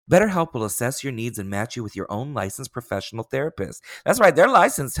BetterHelp will assess your needs and match you with your own licensed professional therapist. That's right, they're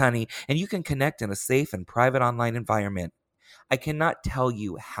licensed, honey, and you can connect in a safe and private online environment. I cannot tell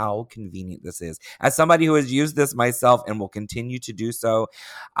you how convenient this is. As somebody who has used this myself and will continue to do so,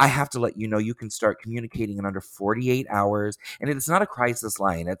 I have to let you know you can start communicating in under 48 hours. And it's not a crisis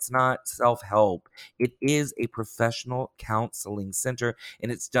line. It's not self-help. It is a professional counseling center,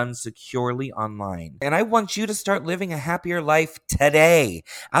 and it's done securely online. And I want you to start living a happier life today.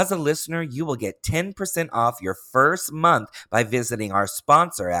 As a listener, you will get 10% off your first month by visiting our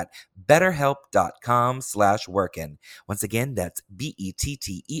sponsor at betterhelp.com/workin. Once again, that's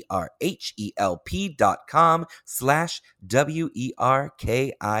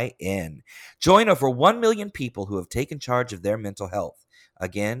BETTERHELP.com/WERKIN. Join over 1 million people who have taken charge of their mental health.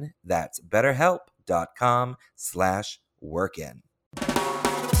 Again, that's betterhelp.com/workin.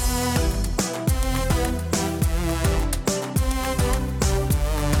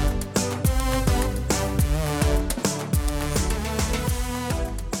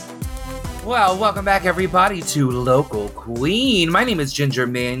 Well, welcome back, everybody, to Local Queen. My name is Ginger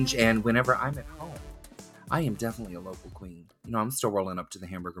Minge, and whenever I'm at home, I am definitely a local queen. You know, I'm still rolling up to the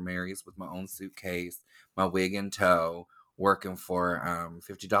Hamburger Mary's with my own suitcase, my wig in tow, working for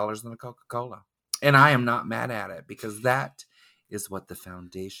 $50 in a Coca-Cola. And I am not mad at it, because that is what the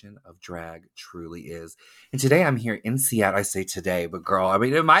foundation of drag truly is. And today I'm here in Seattle. I say today, but girl, I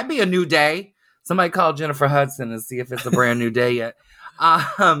mean, it might be a new day. Somebody call Jennifer Hudson and see if it's a brand new day yet.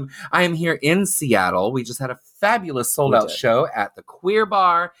 I am here in Seattle. We just had a fabulous sold-out show at the Queer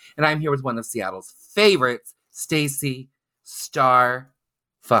Bar, and I'm here with one of Seattle's favorites, Stacey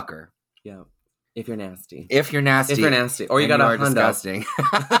Starfucker. Yeah, if you're nasty. If you're nasty. If you're nasty. Or you got a disgusting.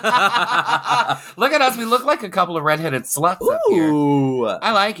 Look at us. We look like a couple of redheaded sluts up here. Ooh.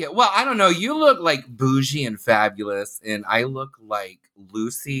 I like it. Well, I don't know. You look like bougie and fabulous, and I look like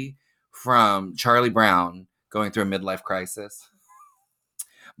Lucy from Charlie Brown going through a midlife crisis.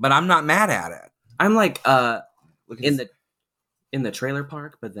 But I'm not mad at it. I'm like in the trailer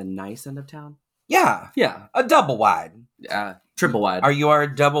park, but the nice end of town. Yeah. Yeah. A double wide. Triple wide. Are you our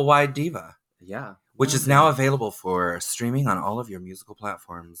double wide diva? Yeah. Which is now available for streaming on all of your musical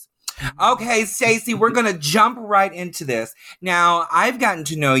platforms. Okay, Stacey, we're going to jump right into this. Now, I've gotten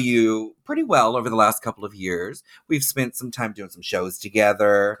to know you pretty well over the last couple of years. We've spent some time doing some shows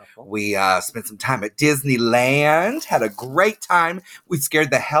together. We spent some time at Disneyland, had a great time. We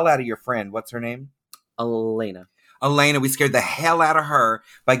scared the hell out of your friend. What's her name? Elena, we scared the hell out of her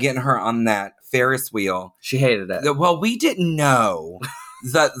by getting her on that Ferris wheel. She hated it. Well, we didn't know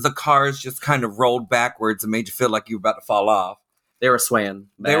that the cars just kind of rolled backwards and made you feel like you were about to fall off. They were swaying.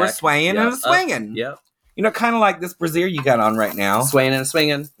 They were swaying and swinging. Yep. You know, kind of like this brassiere you got on right now. Swaying and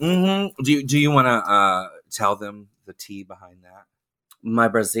swinging. Mm-hmm. Do you want to tell them the tea behind that? My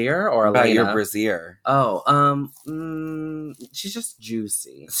brassiere or about Elena? Your brassiere. Oh, she's just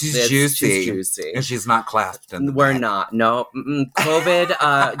juicy. She's juicy. She's juicy. And she's not clasped in the We're back. not. No.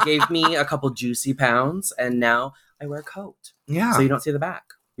 COVID gave me a couple juicy pounds, and now I wear a coat. Yeah. So you don't see the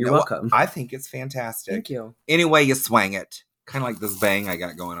back. You're welcome. I think it's fantastic. Thank you. Anyway, you swang it. Kind of like this bang I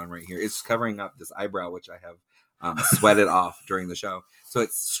got going on right here. It's covering up this eyebrow, which I have sweated off during the show. So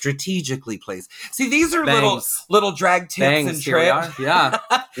it's strategically placed. See, these are little drag tips and tricks. Yeah.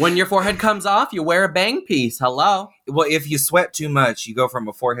 When your forehead comes off, you wear a bang piece. Hello. Well, if you sweat too much, you go from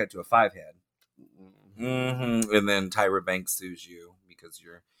a 4-head to a 5-head. Mm-hmm. And then Tyra Banks sues you because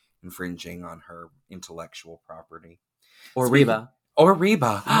you're infringing on her intellectual property. Or Reba.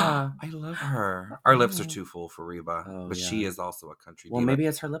 Yeah. I love her. Our lips are too full for Reba, but she is also a country diva. Well, maybe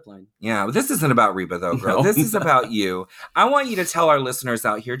it's her lip line. Yeah, but this isn't about Reba, though, girl. No. This is about you. I want you to tell our listeners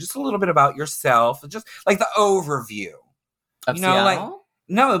out here just a little bit about yourself, just like the overview. Of you know, Seattle?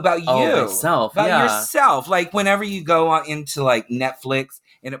 about you. Myself. About yourself. Like whenever you go on into like Netflix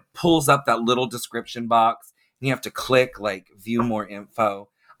and it pulls up that little description box and you have to click like view more info.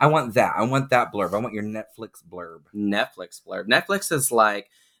 I want that. I want that blurb. I want your Netflix blurb. Netflix is like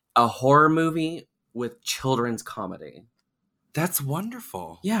a horror movie with children's comedy. That's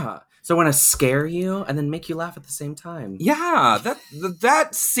wonderful. Yeah. So I want to scare you and then make you laugh at the same time. Yeah.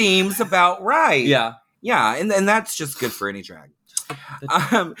 That seems about right. Yeah. Yeah. And that's just good for any drag.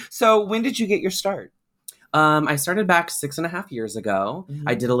 So when did you get your start? I started back 6.5 years ago. Mm-hmm.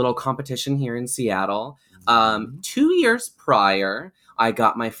 I did a little competition here in Seattle. 2 years prior, I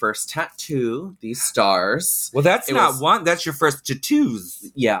got my first tattoo, these stars. Well, that's one. That's your first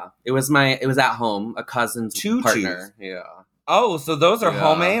tattoos. Yeah. It was at home, a cousin's partner. Yeah. Oh, so those are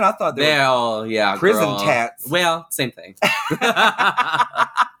homemade? I thought they were prison tats. Well, same thing.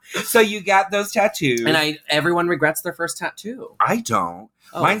 So you got those tattoos. And everyone regrets their first tattoo. I don't.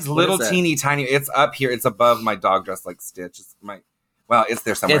 Oh, Mine's what little is it? teeny tiny. It's up here. It's above my dog dress like Stitch. It's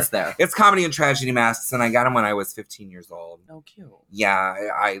there somewhere. It's there. It's Comedy and Tragedy masks, and I got them when I was 15 years old. Oh, cute. Yeah,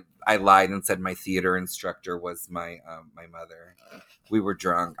 I lied and said my theater instructor was my mother. We were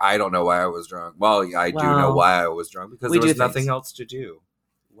drunk. I don't know why I was drunk. Well, I do know why I was drunk because there was nothing else to do.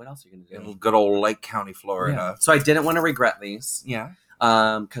 What else are you gonna do? In good old Lake County, Florida. Yeah. So I didn't want to regret these. Yeah.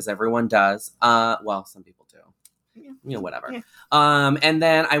 Because everyone does. Well, some people do. Yeah. You know, whatever. Yeah. And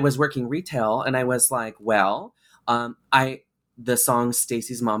then I was working retail, and I was like, well, the song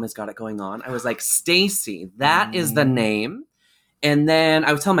Stacy's Mom Has Got It Going On. I was like, Stacy, that is the name. And then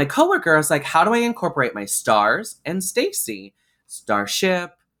I was telling my coworker, I was like, how do I incorporate my stars and Stacy?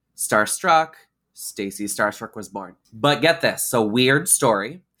 Starship, Starstruck, Stacy Starstruck was born. But get this, so weird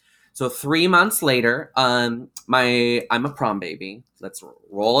story. So 3 months later, I'm a prom baby. Let's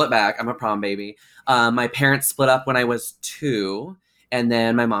roll it back. I'm a prom baby. My parents split up when I was 2, and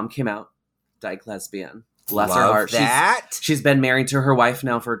then my mom came out, dyke lesbian. Bless her heart. She's been married to her wife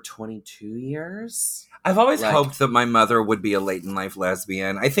now for 22 years. I've always hoped that my mother would be a late in life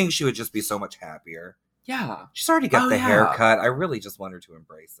lesbian. I think she would just be so much happier. Yeah. She's already got the haircut. I really just want her to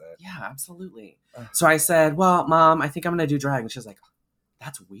embrace it. Yeah, absolutely. So I said, well, Mom, I think I'm going to do drag. And she was like,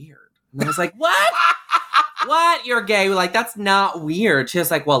 that's weird. And I was like, what? What? You're gay? Like, that's not weird. She was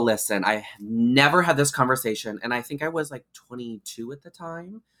like, well, listen, I never had this conversation. And I think I was like 22 at the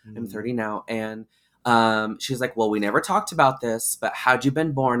time. I'm 30 now. And she's like, well, we never talked about this, but had you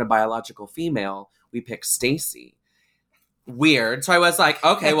been born a biological female, we picked Stacy. Weird. So I was like,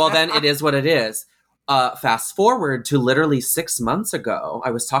 okay, well, then it is what it is. Fast forward to literally 6 months ago,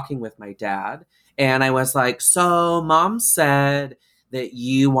 I was talking with my dad, and I was like, so Mom said that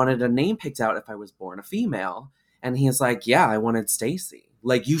you wanted a name picked out if I was born a female. And he's like, yeah, I wanted Stacy.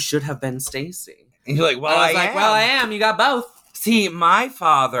 Like, you should have been Stacy. And you're like, well, I am. Well, I am. You got both. See, my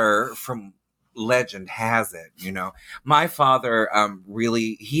father, from legend has it, my father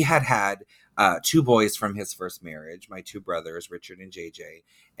really, he had 2 boys from his first marriage, my 2 brothers, Richard and JJ.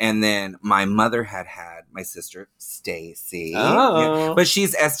 And then my mother had my sister, Stacy. Oh. Yeah, but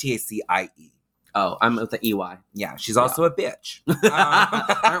she's Stacie. Oh, I'm with the EY. Yeah, she's also a bitch.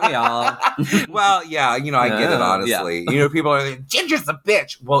 Aren't we all? Well, yeah, I get it, honestly. Yeah. People are like, Ginger's a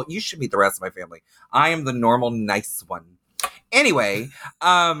bitch. Well, you should meet the rest of my family. I am the normal, nice one. Anyway,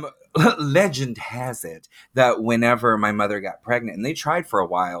 legend has it that whenever my mother got pregnant, and they tried for a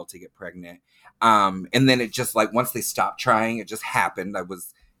while to get pregnant, and then it just, like, once they stopped trying, it just happened. I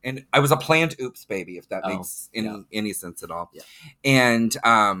was a planned oops baby, if that makes any sense at all. Yeah. And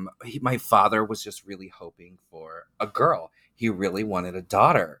my father was just really hoping for a girl. He really wanted a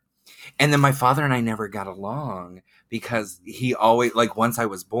daughter. And then my father and I never got along because he always, like, once I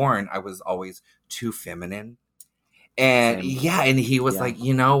was born, I was always too feminine. And and he was like,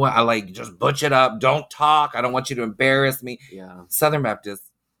 you know what? I like, just butch it up. Don't talk. I don't want you to embarrass me. Yeah. Southern Baptist,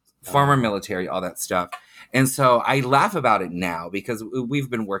 former military, all that stuff. And so I laugh about it now because we've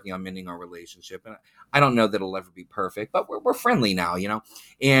been working on mending our relationship. And I don't know that it'll ever be perfect, but we're friendly now,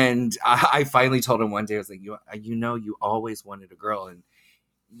 And I finally told him one day, I was like, you always wanted a girl and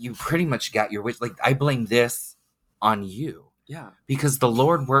you pretty much got your wish. Like, I blame this on you. Yeah. Because the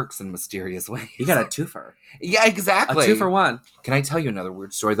Lord works in mysterious ways. You got a twofer. Yeah, exactly. A 2 for 1. Can I tell you another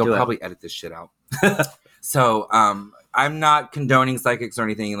weird story? They'll probably edit this shit out. So, I'm not condoning psychics or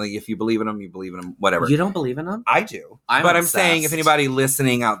anything. Like, if you believe in them, you believe in them, whatever. You don't believe in them? I do. I'm obsessed. saying if anybody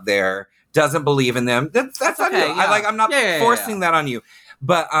listening out there doesn't believe in them, that's on you. Yeah. I'm not forcing that on you.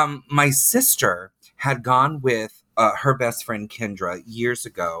 But my sister had gone with her best friend Kendra years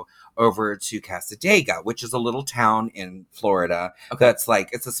ago over to Casadega, which is a little town in Florida that's like,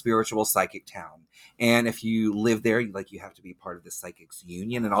 it's a spiritual psychic town. And if you live there, you have to be part of the psychics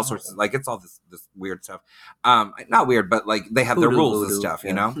union and all sorts of, like, it's all this weird stuff. Not weird, but like they have their rules and stuff,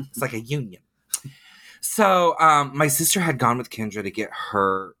 It's like a union. So my sister had gone with Kendra to get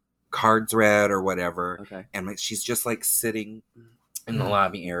her cards read or whatever. Okay. And she's just like sitting in the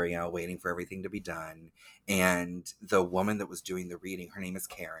lobby area waiting for everything to be done. And the woman that was doing the reading, her name is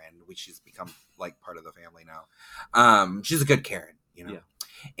Karen, which she's become like part of the family now. She's a good Karen, Yeah.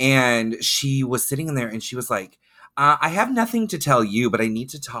 And she was sitting in there and she was like, I have nothing to tell you, but I need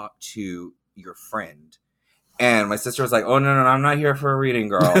to talk to your friend. And my sister was like, oh, no, I'm not here for a reading,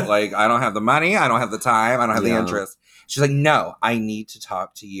 girl. Like, I don't have the money. I don't have the time. I don't have the interest. She's like, no, I need to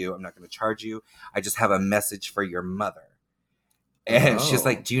talk to you. I'm not going to charge you. I just have a message for your mother. And she's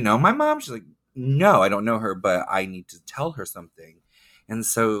like, do you know my mom? She's like, no, I don't know her, but I need to tell her something. And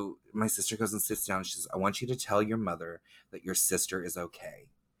so my sister goes and sits down and she says, I want you to tell your mother that your sister is okay.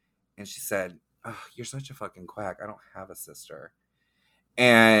 And she said, oh, you're such a fucking quack. I don't have a sister.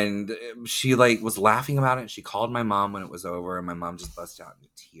 And she like was laughing about it. And she called my mom when it was over, and my mom just busted out into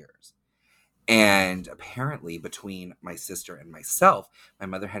tears. And apparently, between my sister and myself, my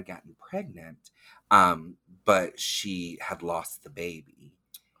mother had gotten pregnant, but she had lost the baby,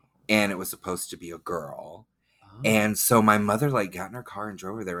 and it was supposed to be a girl. And so my mother like got in her car and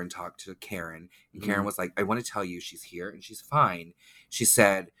drove over there and talked to Karen. And Karen was like, I want to tell you she's here and she's fine. She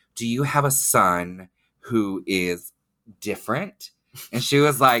said, do you have a son who is different? And she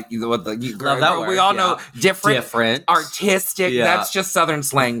was like, we all know different, artistic. Yeah. That's just Southern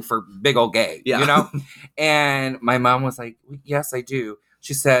slang for big old gay, you know? And my mom was like, yes, I do.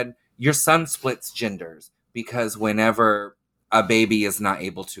 She said, your son splits genders because whenever a baby is not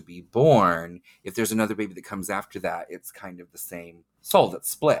able to be born, if there's another baby that comes after that, it's kind of the same soul that's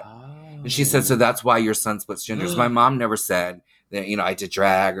split. And she said, so that's why your son splits genders. My mom never said that, I did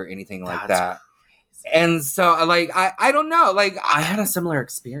drag or anything like that. And so, like, I don't know. Like, I had a similar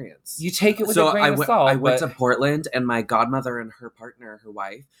experience. You take it with a grain of salt. I went to Portland, and my godmother and her partner, her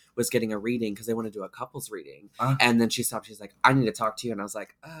wife, was getting a reading because they want to do a couples reading. And then she stopped. She's like, I need to talk to you. And I was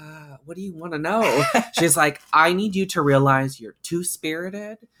like, what do you want to know? She's like, I need you to realize you're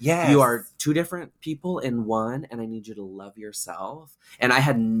two-spirited. Yes. You are two different people in one, and I need you to love yourself. And I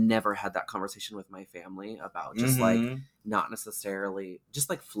had never had that conversation with my family about just like not necessarily just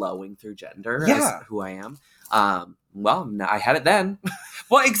like flowing through gender as who I am. Well, I had it then.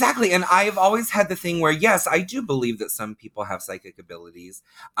 Well, exactly. And I've always had the thing where, yes, I do believe that some people have psychic abilities,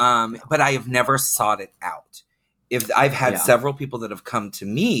 but I have never sought it out. If I've had several people that have come to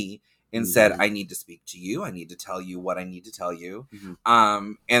me and said, I need to speak to you. I need to tell you what I need to tell you.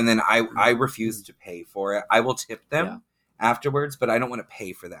 And then I refuse to pay for it. I will tip them afterwards, but I don't want to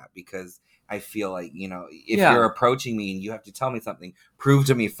pay for that because I feel like, if you're approaching me and you have to tell me something, prove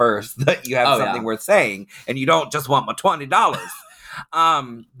to me first that you have something worth saying and you don't just want my $20.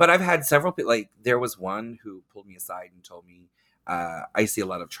 But I've had several people, like there was one who pulled me aside and told me, I see a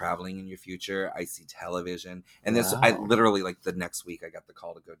lot of traveling in your future. I see television. And this, I literally like the next week I got the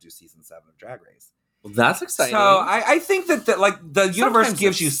call to go do season 7 of Drag Race. Well, that's exciting. So I think that like the universe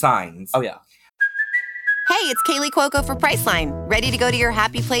gives you signs. Oh yeah. Hey, it's Kaylee Cuoco for Priceline. Ready to go to your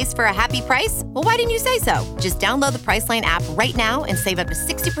happy place for a happy price? Well, why didn't you say so? Just download the Priceline app right now and save up to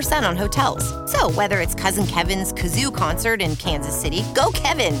 60% on hotels. So whether it's Cousin Kevin's Kazoo Concert in Kansas City, go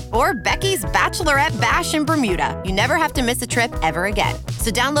Kevin, or Becky's Bachelorette Bash in Bermuda, you never have to miss a trip ever again.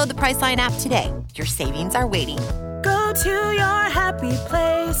 So download the Priceline app today. Your savings are waiting. Go to your happy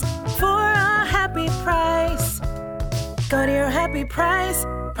place for a happy price. Go to your happy price,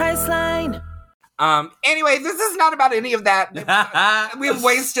 Priceline. Anyway, this is not about any of that. We've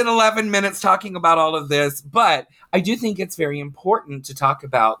wasted 11 minutes talking about all of this, but I do think it's very important to talk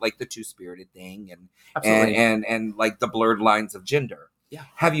about like the two-spirited thing and like the blurred lines of gender. Yeah.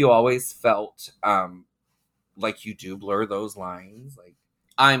 Have you always felt like you do blur those lines? Like,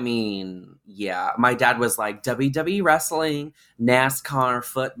 I mean, yeah. My dad was like WWE wrestling, NASCAR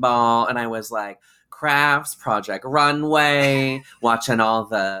football, and I was like crafts, Project Runway, watching all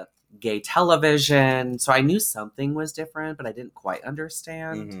the gay television. So I knew something was different, but I didn't quite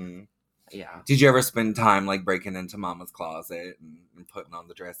understand. Yeah. Did you ever spend time like breaking into mama's closet and putting on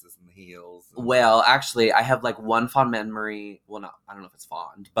the dresses and the heels? Well, actually, I have like one fond memory. Well, no, I don't know if it's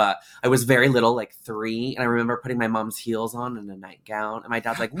fond, but I was very little, like 3, and I remember putting my mom's heels on in a nightgown, and my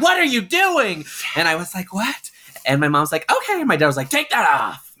dad's like, "What are you doing?" And I was like, "What?" And my mom's like, "Okay." And my dad was like, "Take that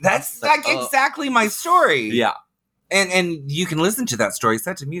off." That's like exactly my story. Yeah. And you can listen to that story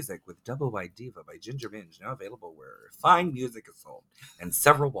set to music with Double Wide Diva by Ginger Minge, now available where fine music is sold, and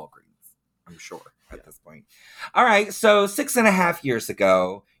several Walgreens, I'm sure, at this point. All right, so 6.5 years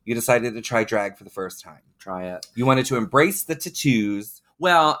ago, you decided to try drag for the first time. Try it. You wanted to embrace the tattoos.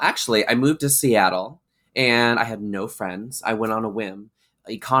 Well, actually, I moved to Seattle, and I had no friends. I went on a whim.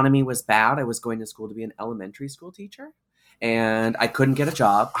 Economy was bad. I was going to school to be an elementary school teacher. And I couldn't get a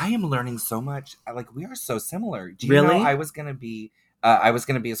job. I am learning so much. Like, we are so similar. Do you really? know I was gonna be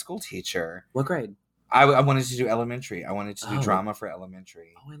a school teacher. What grade? I wanted to do elementary. I wanted to do drama for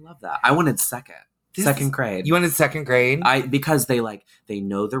elementary. Oh, I love that. I wanted second grade. You wanted second grade? Because they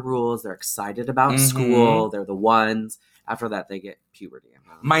know the rules. They're excited about school. They're the ones. After that, they get puberty.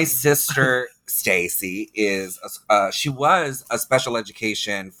 My sister Stacy she was a special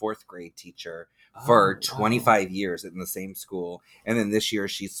education 4th grade teacher for 25 years in the same school. And then this year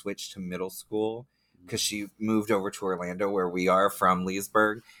she switched to middle school because she moved over to Orlando, where we are from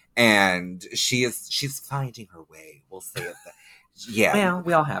Leesburg. And she's finding her way. We'll say it. Yeah. Well,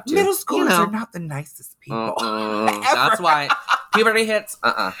 we all have to. Middle schoolers are not the nicest people. That's why Puberty hits.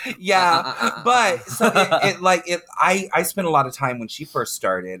 Yeah, but so I spent a lot of time when she first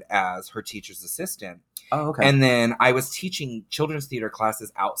started as her teacher's assistant. Oh, okay. And then I was teaching children's theater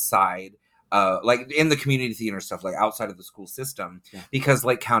classes outside, like in the community theater stuff, like outside of the school system, because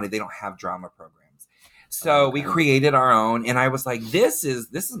Lake County, they don't have drama programs. So we created our own, and I was like, this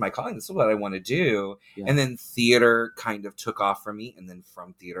is my calling. This is what I want to do. Yeah. And then theater kind of took off for me. And then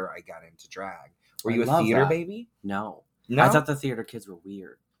from theater, I got into drag. Were you a theater baby? No. I thought the theater kids were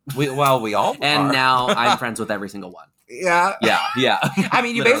weird. We all and are. now I'm friends with every single one. Yeah. I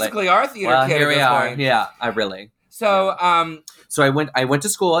mean, you basically are a theater kid. Here we are. Point. Yeah, I really. So, so I went to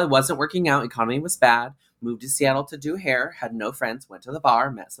school. It wasn't working out. Economy was bad. Moved to Seattle to do hair. Had no friends. Went to the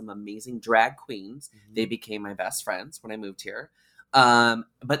bar. Met some amazing drag queens. Mm-hmm. They became my best friends when I moved here.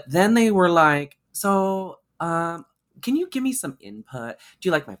 But then they were like, so, can you give me some input? Do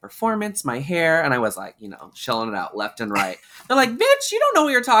you like my performance, my hair? And I was like, shelling it out left and right. They're like, bitch, you don't know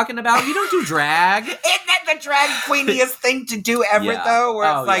what you're talking about. You don't do drag. Isn't that the drag queeniest thing to do ever, though?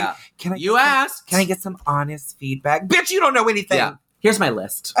 Where it's like, can I get some honest feedback? Bitch, you don't know anything. Yeah. Here's my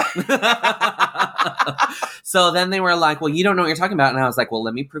list. So then they were like, well, you don't know what you're talking about. And I was like, well,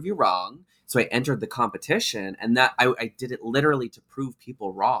 let me prove you wrong. So I entered the competition, and that I did it literally to prove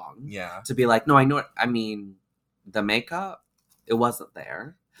people wrong. Yeah. To be like, no, I know it. I mean, the makeup, it wasn't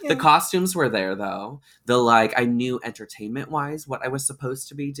there. Yeah. The costumes were there, though. I knew entertainment-wise what I was supposed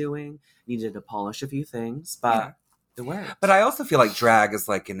to be doing. Needed to polish a few things, but it worked. But I also feel like drag is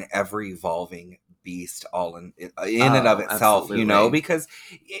like an ever-evolving beast all in and of itself, absolutely. Because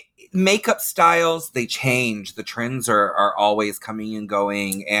makeup styles, they change. The trends are always coming and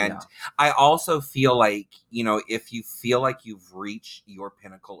going. And I also feel like, if you feel like you've reached your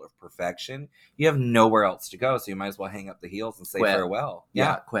pinnacle of perfection, you have nowhere else to go. So you might as well hang up the heels and say farewell.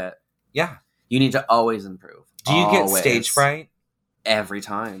 Yeah, quit. Yeah. You need to always improve. Do you get stage fright? Every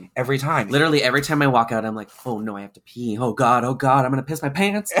time. Literally every time I walk out, I'm like, oh no, I have to pee. Oh God, I'm going to piss my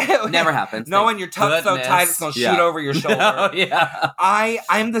pants. Never happens. No, and you're tucked so tight, it's going to shoot over your shoulder.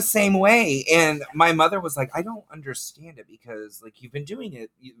 I'm the same way. And my mother was like, I don't understand it because you've been doing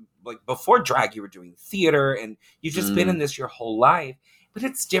it, before drag, you were doing theater and you've just been in this your whole life. But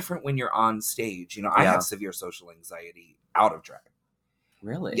it's different when you're on stage. I have severe social anxiety out of drag.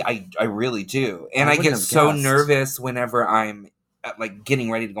 Really? Yeah, I really do. And I get so nervous whenever I'm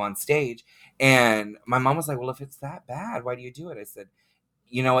getting ready to go on stage. And my mom was like, well, if it's that bad, why do you do it? I said,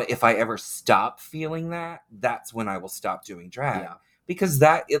 you know what? If I ever stop feeling that, that's when I will stop doing drag. Yeah. Because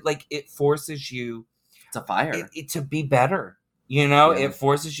it forces you. It's a fire. To be better. It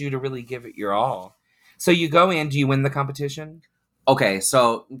forces you to really give it your all. So you go in, do you win the competition? Okay,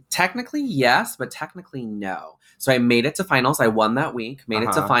 so technically yes, but technically no. So I made it to finals. I won that week, made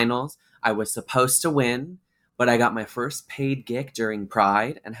it to finals. I was supposed to win, but I got my first paid gig during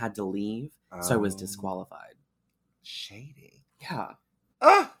Pride and had to leave. So I was disqualified. Shady. Yeah.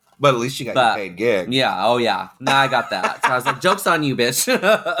 But at least you got your paid gig. Yeah. Oh, yeah. Nah, I got that. So I was like, joke's on you,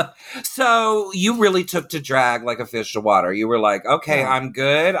 bitch. So you really took to drag like a fish to water. You were like, okay, I'm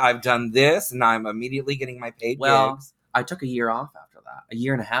good. I've done this, and I'm immediately getting my paid gigs. I took a year off after that. A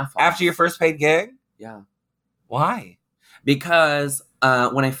year and a half off. After your first paid gig? Yeah. Why? Because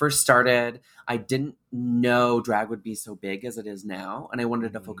when I first started, I didn't know drag would be so big as it is now. And I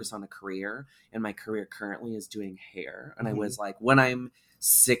wanted to focus on a career. And my career currently is doing hair. And I was like, when I'm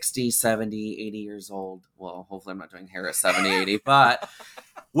 60, 70, 80 years old, well, hopefully I'm not doing hair at 70, 80, but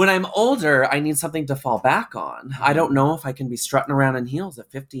when I'm older, I need something to fall back on. I don't know if I can be strutting around in heels at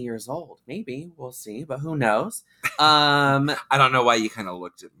 50 years old. Maybe. We'll see. But who knows? I don't know why you kind of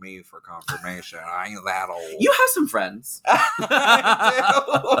looked at me for confirmation. I ain't that old. You have some friends. I'll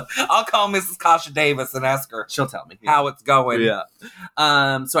call Mrs. Kasha Davis and ask her. She'll tell me how it's going. Yeah.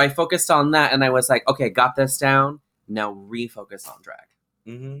 So I focused on that, and I was like, okay, got this down. Now refocus on drag.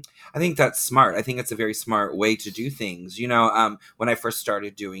 Mm-hmm. I think that's smart. I think it's a very smart way to do things. When I first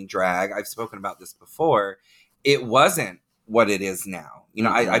started doing drag, I've spoken about this before, it wasn't what it is now.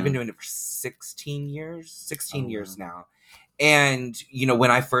 I've been doing it for 16 years now. And,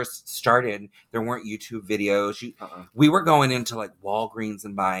 when I first started, there weren't YouTube videos. We were going into Walgreens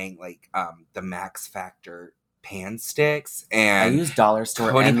and buying the Max Factor pan sticks, and I used Dollar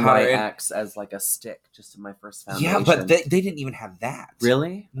Store NYX as a stick just in my first foundation. Yeah, but they didn't even have that.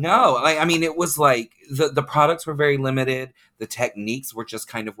 Really? No, it was the products were very limited. The techniques were just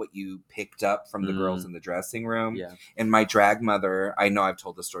kind of what you picked up from the girls in the dressing room. Yeah. And my drag mother, I know I've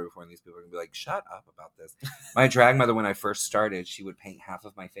told this story before, and these people are gonna be like, "Shut up about this." My drag mother, when I first started, she would paint half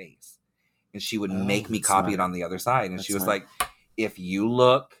of my face, and she would make me copy it on the other side. And she was like, "If you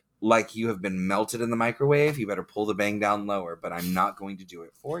look like you have been melted in the microwave, you better pull the bang down lower, but I'm not going to do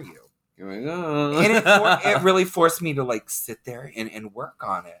it for you. Here we go. And it really forced me to like sit there and work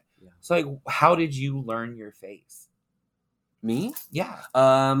on it. Yeah. So like, how did you learn your face? Me? Yeah.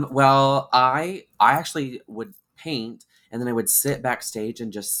 Well, I actually would paint, and then I would sit backstage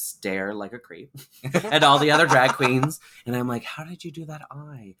and just stare like a creep at all the other drag queens. And I'm like, how did you do that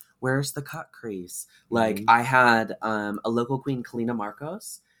eye? Where's the cut crease? Like, I had a local queen, Kalina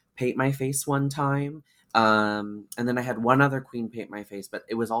Marcos, paint my face one time. And then I had one other queen paint my face, but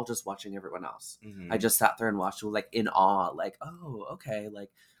it was all just watching everyone else. Mm-hmm. I just sat there and watched, like, in awe, like, oh, okay, like,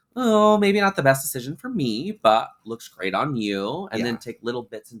 oh, maybe not the best decision for me, but looks great on you. And then take little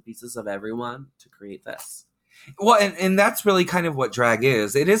bits and pieces of everyone to create this. Well, and that's really kind of what drag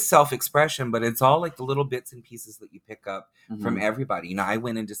is. It is self-expression, but it's all like the little bits and pieces that you pick up from everybody. You know, I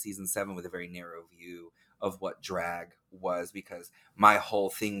went into season 7 with a very narrow view of what drag was because my whole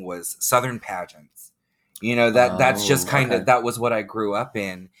thing was Southern pageants. You know, that's just kind of, that was what I grew up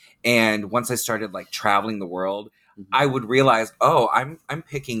in. And once I started like traveling the world, I would realize, oh, I'm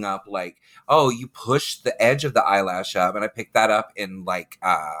picking up like, oh, you push the edge of the eyelash up, and I picked that up in like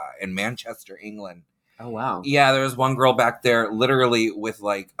in Manchester, England. Oh wow. Yeah, there was one girl back there literally with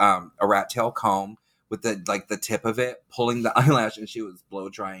like a rat tail comb with the tip of it pulling the eyelash, and she was blow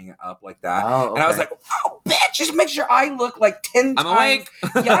drying it up like that. Oh, okay. And I was like, oh, bitch, just makes your eye look like 10 I'm times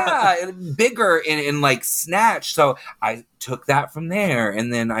awake. yeah, bigger and like snatch. So I took that from there,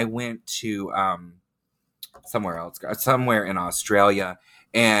 and then I went to somewhere in Australia,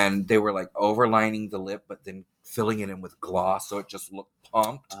 and they were like overlining the lip but then filling it in with gloss so it just looked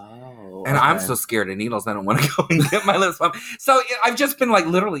pumped. Oh, and I'm so scared of needles, I don't want to go and get my lips pumped. So I've just been like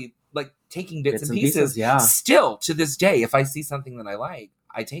literally like taking bits and pieces. Yeah. Still to this day, if I see something that I like,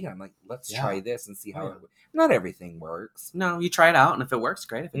 I take it. I'm like, let's try this and see how it. Not everything works. No, you try it out, and if it works,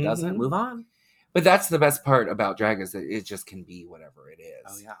 great. If it doesn't, move on. But that's the best part about drag is that it just can be whatever it is.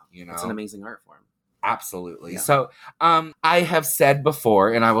 Oh yeah, you know, it's an amazing art form. Absolutely. Yeah. So I have said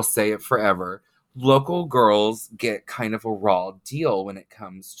before, and I will say it forever, local girls get kind of a raw deal when it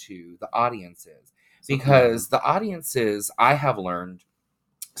comes to the audiences. Because the audiences, I have learned,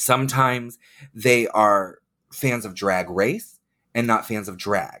 sometimes they are fans of Drag Race and not fans of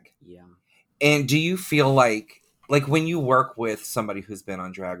drag. Yeah. And do you feel like when you work with somebody who's been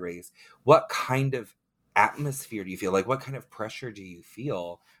on Drag Race, what kind of atmosphere do you feel? Like, what kind of pressure do you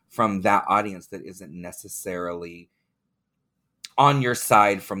feel from that audience that isn't necessarily on your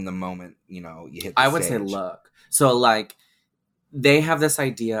side from the moment, you know, you hit the I would say, stage? look. So, like, they have this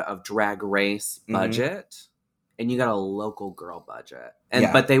idea of Drag Race budget, and you got a local girl budget.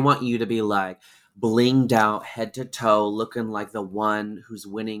 But they want you to be, like, blinged out, head to toe, looking like the one who's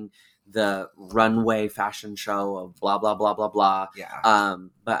winning the runway fashion show of blah, blah, blah, blah, blah. Yeah.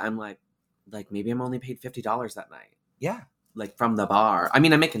 But I'm like, maybe I'm only paid $50 that night. Yeah. Like, from the bar. I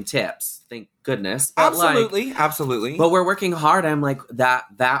mean, I'm making tips, thank goodness. But Absolutely. But we're working hard. I'm like,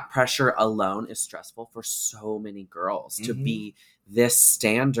 that pressure alone is stressful for so many girls to be this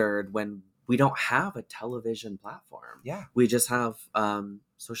standard when we don't have a television platform. Yeah. We just have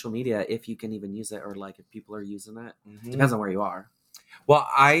social media, if you can even use it, or like if people are using it. Depends on where you are. Well,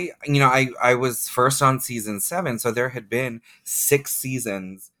 I was first on season 7, so there had been 6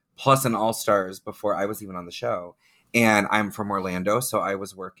 seasons plus an All-Stars before I was even on the show. And I'm from Orlando, so I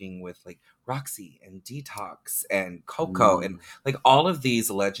was working with like Roxy and Detox and Coco and like all of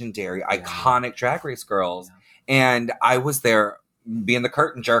these legendary, iconic Drag Race girls. Yeah. And I was there being the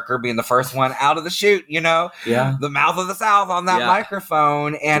curtain jerker, being the first one out of the chute, you know? Yeah. The mouth of the South on that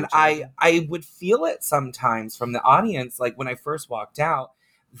microphone. And I would feel it sometimes from the audience. Like when I first walked out,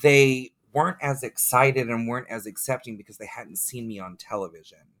 they weren't as excited and weren't as accepting because they hadn't seen me on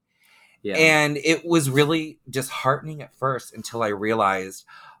television. Yeah. And it was really disheartening at first until I realized,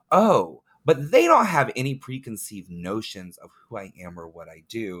 oh, but they don't have any preconceived notions of who I am or what I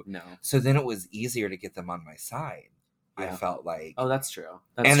do. No. So then it was easier to get them on my side. Yeah. I felt like. Oh, that's true.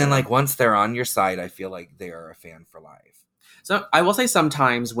 Then like once they're on your side, I feel like they are a fan for life. So I will say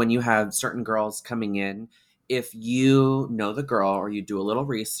sometimes when you have certain girls coming in, if you know the girl or you do a little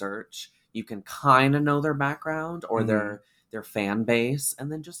research, you can kind of know their background or their fan base,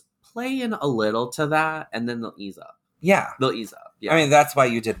 and then just play in a little to that, and then they'll ease up. Yeah. They'll ease up. Yeah. I mean, that's why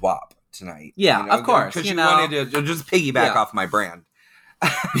you did WAP tonight. Yeah, of course. Because you wanted to just piggyback off my brand.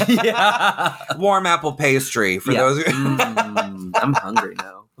 Yeah. Warm apple pastry for those. I'm hungry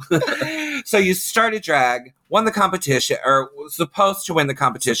now. So you started drag, won the competition, or was supposed to win the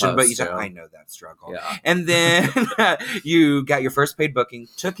competition, but you said, I know that struggle. Yeah. And then you got your first paid booking,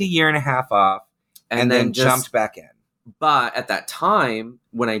 took a year and a half off, and then jumped back in. But at that time,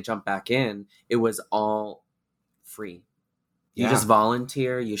 when I jumped back in, it was all free. You just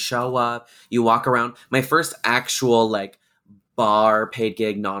volunteer, you show up, you walk around. My first actual like bar paid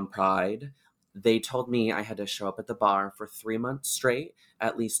gig, non-pride, they told me I had to show up at the bar for 3 months straight,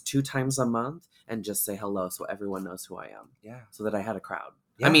 at least 2 times a month, and just say hello so everyone knows who I am. Yeah. So that I had a crowd.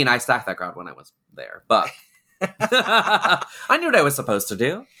 Yeah. I mean, I stacked that crowd when I was there, but I knew what I was supposed to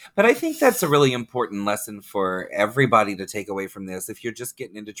do. But I think that's a really important lesson for everybody to take away from this. If you're just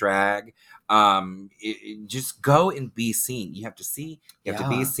getting into drag, just go and be seen. You have to see, you have to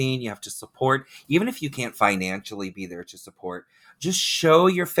be seen, you have to support. Even if you can't financially be there to support, just show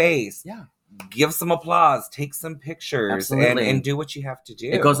your face. Yeah. Give some applause, take some pictures, and do what you have to do.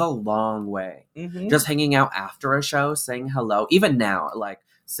 It goes a long way. Mm-hmm. Just hanging out after a show, saying hello. Even now, like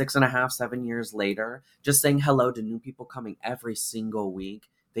 6.5, 7 years later, just saying hello to new people coming every single week.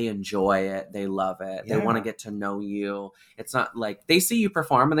 They enjoy it. They love it. Yeah. They want to get to know you. It's not like they see you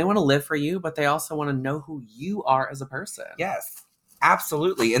perform and they want to live for you, but they also want to know who you are as a person. Yes,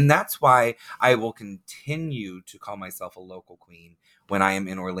 absolutely. And that's why I will continue to call myself a local queen when I am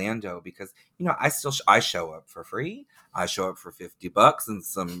in Orlando, because, you know, I show up for free. I show up for $50 and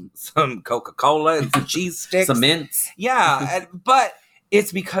some Coca-Cola and some cheese sticks. Some mints. Yeah, but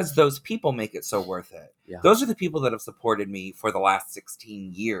it's because those people make it so worth it. Yeah. Those are the people that have supported me for the last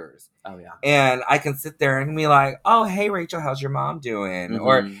 16 years. Oh, yeah. And I can sit there and be like, oh, hey, Rachel, how's your mom doing? Mm-hmm.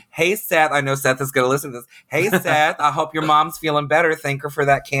 Or, hey, Seth, I know Seth is going to listen to this. Hey, Seth, I hope your mom's feeling better. Thank her for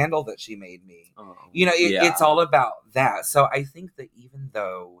that candle that she made me. Oh, you know, it's all about that. So I think that even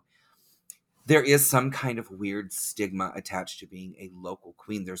though there is some kind of weird stigma attached to being a local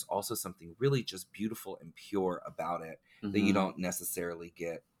queen, there's also something really just beautiful and pure about it that you don't necessarily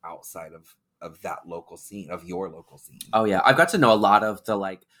get outside of that local scene, of your local scene. Oh, yeah. I've got to know a lot of the,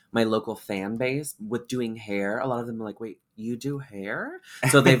 like, my local fan base with doing hair. A lot of them are like, wait, you do hair?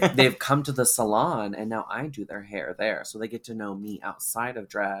 So they've come to the salon and now I do their hair there. So they get to know me outside of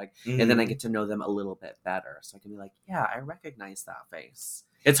drag. And then I get to know them a little bit better. So I can be like, yeah, I recognize that face.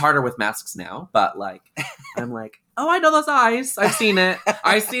 It's harder with masks now, but like, I'm like, oh, I know those eyes. I've seen it.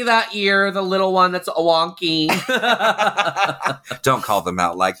 I see that ear, the little one that's wonky. Don't call them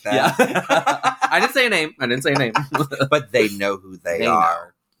out like that. Yeah. I didn't say a name. But they know who they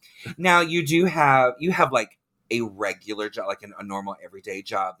are. Now you have like a regular job, like a normal everyday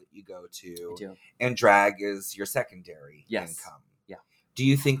job that you go to. I do. And drag is your secondary income. Yeah. Do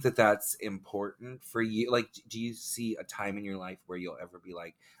you think that that's important for you? Like, do you see a time in your life where you'll ever be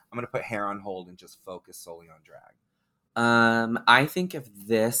like, I'm going to put hair on hold and just focus solely on drag? I think if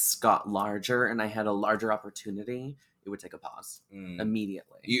this got larger and I had a larger opportunity, it would take a pause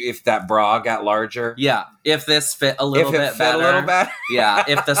immediately. If that bra got larger? Yeah. If this fit a little bit better. A little better? Yeah.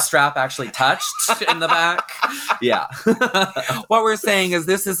 If the strap actually touched in the back. Yeah. What we're saying is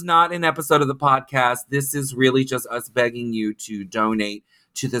this is not an episode of the podcast. This is really just us begging you to donate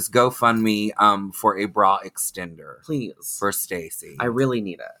to this GoFundMe for a bra extender. Please. For Stacy. I really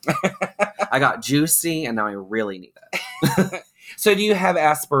need it. I got juicy and now I really need it. So do you have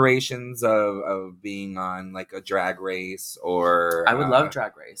aspirations of being on like a drag race or... I would love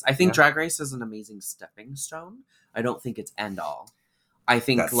Drag Race. I think Drag Race is an amazing stepping stone. I don't think it's end all. I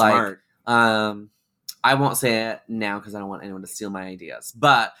think that's like, smart. I won't say it now because I don't want anyone to steal my ideas.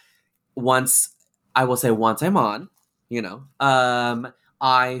 But once I'm on, you know,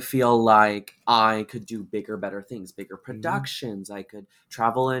 I feel like I could do bigger, better things, bigger productions. I could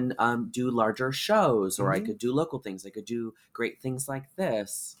travel and do larger shows, or I could do local things. I could do great things like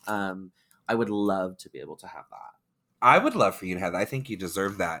this. I would love to be able to have that. I would love for you to have that. I think you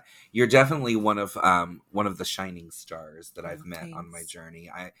deserve that. You're definitely one of the shining stars that I've met on my journey.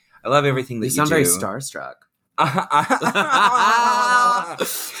 I love everything that you do. You sound very starstruck.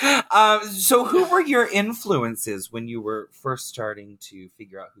 So who were your influences when you were first starting to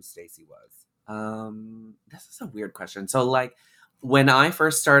figure out who Stacy was? This is a weird question. So like when I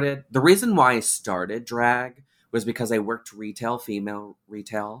first started, the reason why I started drag was because I worked female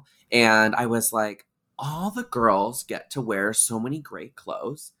retail, and I was like, all the girls get to wear so many great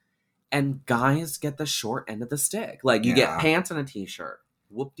clothes and guys get the short end of the stick. Like you get pants and a t-shirt.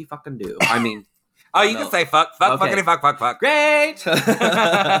 Whoop-de-fucking-do. I mean... Oh, you can say fuck, fuckity, fuck. Great.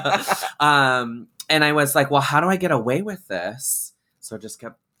 And I was like, well, how do I get away with this? So it just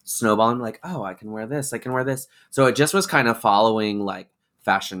kept snowballing. Like, oh, I can wear this. So it just was kind of following like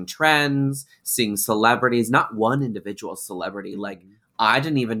fashion trends, seeing celebrities, not one individual celebrity. Like I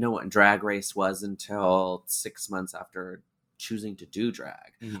didn't even know what Drag Race was until 6 months after choosing to do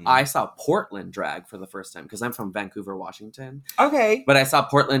drag. I saw Portland drag for the first time because I'm from Vancouver, Washington. Okay. But I saw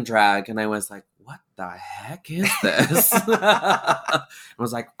Portland drag and I was like, what the heck is this? I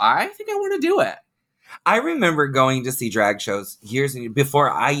was like, I think I want to do it. I remember going to see drag shows years before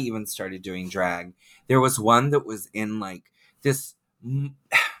I even started doing drag. There was one that was in like this.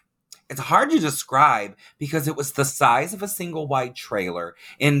 It's hard to describe because it was the size of a single wide trailer,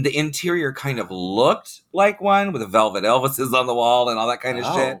 and the interior kind of looked like one with the Velvet Elvises on the wall and all that kind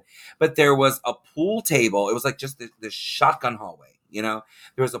of shit. But there was a pool table. It was like just this shotgun hallway, you know?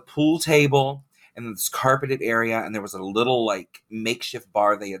 There was a pool table and this carpeted area, and there was a little like makeshift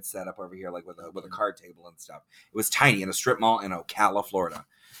bar they had set up over here, like with a card table and stuff. It was tiny in a strip mall in Ocala, Florida.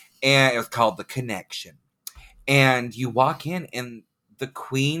 And it was called The Connection. And you walk in and the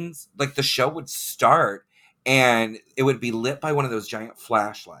queens, like the show would start and it would be lit by one of those giant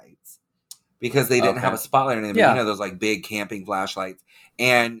flashlights because they didn't have a spotlight in them. Yeah. You know, those like big camping flashlights.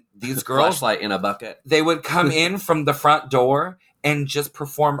 And these girls, flashlight in a bucket. they would come in from the front door and just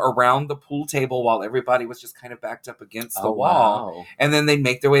perform around the pool table while everybody was just kind of backed up against the wall. Wow. And then they'd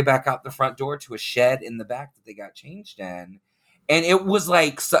make their way back out the front door to a shed in the back that they got changed in. And it was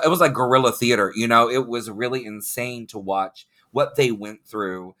like guerrilla theater, you know. It was really insane to watch what they went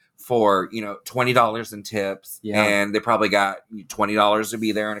through for, you know, $20 in tips. Yeah. And they probably got $20 to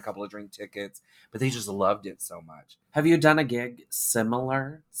be there and a couple of drink tickets. But they just loved it so much. Have you done a gig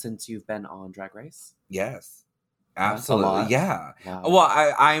similar since you've been on Drag Race? Yes. That's a Absolutely. lot. Yeah. Wow. Well,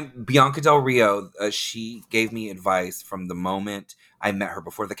 I'm Bianca Del Rio. She gave me advice from the moment I met her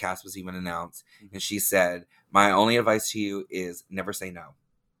before the cast was even announced. And she said, my only advice to you is never say no.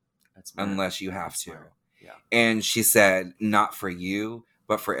 That's smart. Unless you have That's to. smart. Yeah. And she said, not for you,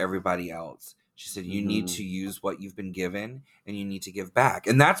 but for everybody else. She said, you need to use what you've been given and you need to give back.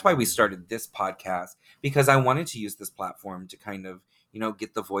 And that's why we started this podcast, because I wanted to use this platform to kind of, you know,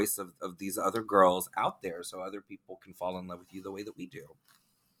 get the voice of these other girls out there so other people can fall in love with you the way that we do.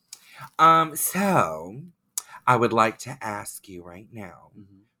 So I would like to ask you right now,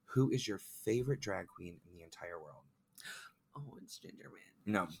 who is your favorite drag queen in the entire world? Oh, it's Ginger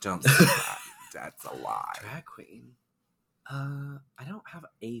Man. No, don't say that. That's a lie. Drag queen. I don't have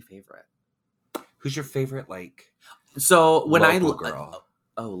a favorite. Who's your favorite, like, So when local girl?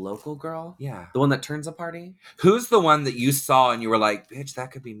 Local girl? Yeah. The one that turns a party? Who's the one that you saw and you were like, bitch,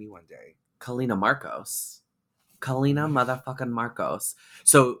 that could be me one day? Kalina Marcos. Kalina motherfucking Marcos.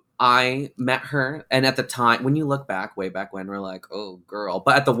 So I met her, and at the time, when you look back, way back when, we're like, oh, girl.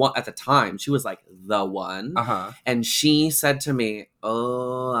 But at the time, she was like the one. Uh-huh. And she said to me,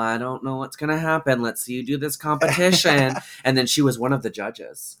 oh, I don't know what's going to happen. Let's see you do this competition. And then she was one of the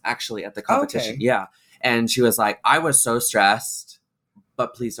judges, actually, at the competition. Okay. Yeah. And she was like, I was so stressed,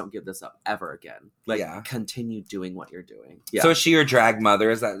 but please don't give this up ever again. Like, Yeah. continue doing what you're doing. Yeah. So is she your drag mother?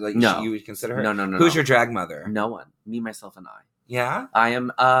 Is that like No. you would consider her? No. Who's your drag mother? No one. Me, myself, and I. Yeah? I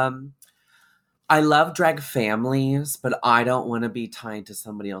am, I love drag families, but I don't want to be tied to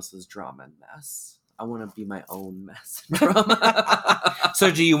somebody else's drama and mess. I want to be my own mess and drama.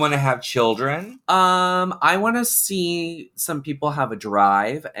 So do you want to have children? I want to see some people have a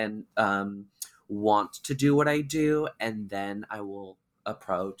drive and want to do what I do, and then I will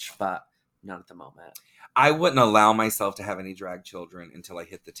approach, but not at the moment. I wouldn't allow myself to have any drag children until I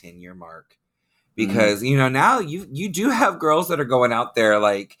hit the 10-year mark. Because, you know, now you do have girls that are going out there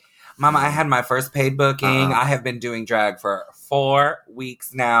like, Mama, I had my first paid booking. I have been doing drag for 4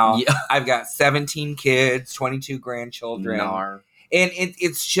 weeks now. Yeah. I've got 17 kids, 22 grandchildren. Nar. And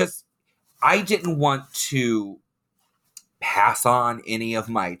it's just, I didn't want to pass on any of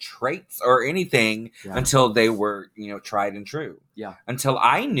my traits or anything until they were, you know, tried and true. Yeah. Until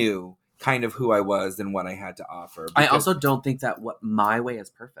I knew kind of who I was and what I had to offer. I Because- also don't think that what my way is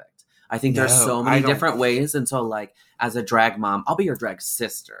perfect. I think there's No, so I many don't- different ways. And so, like, as a drag mom, I'll be your drag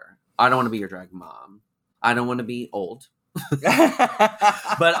sister. I don't want to be your drag mom. I don't want to be old.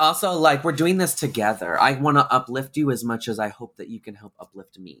 But also, like, we're doing this together. I want to uplift you as much as I hope that you can help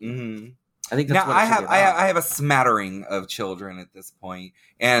uplift me. Mhm. I think that's Now what I it should have be about. I have a smattering of children at this point,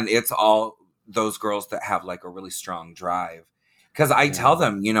 and it's all those girls that have like a really strong drive. Because I tell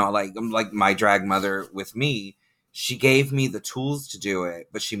them, you know, like my drag mother with me, she gave me the tools to do it,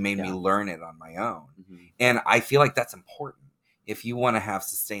 but she made me learn it on my own. Mhm. And I feel like that's important. If you want to have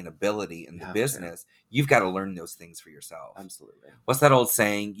sustainability in the have business, you've got to learn those things for yourself. Absolutely. What's that old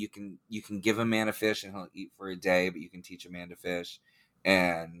saying? You can give a man a fish and he'll eat for a day, but you can teach a man to fish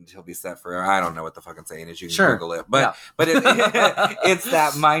and he'll be set for, I don't know what the fucking saying is. You can Sure. Google it. But it's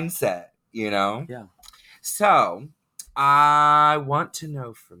that mindset, you know? Yeah. So I want to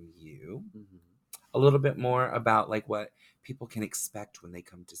know from you Mhm. a little bit more about like what people can expect when they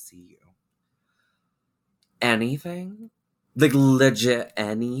come to see you. Anything. like legit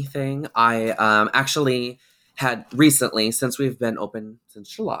anything. I actually had recently, since we've been open since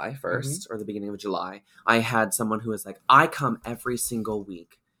July 1st or the beginning of July, I had someone who was like, I come every single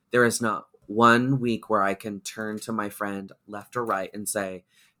week. There is not one week where I can turn to my friend left or right and say,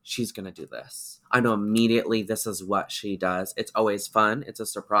 she's going to do this. I know immediately this is what she does. It's always fun. It's a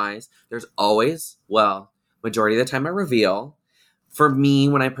surprise. There's always, well, majority of the time I reveal. For me,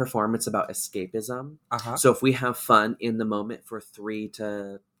 when I perform, it's about escapism. So if we have fun in the moment for 3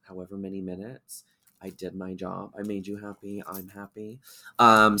 to however many minutes, I did my job. I made you happy. I'm happy.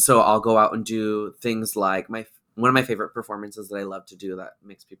 So I'll go out and do things like one of my favorite performances that I love to do that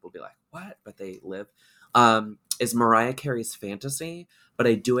makes people be like, what? But they live, is Mariah Carey's Fantasy, but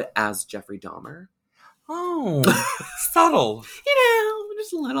I do it as Jeffrey Dahmer. Oh, subtle.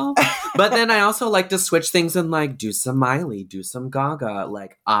 Just a little. But then I also like to switch things and like do some Miley, do some Gaga.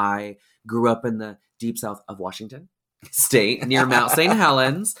 Like I grew up in the deep south of Washington State near Mount St.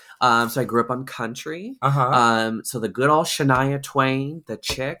 Helens. So I grew up on country. So the good old Shania Twain, the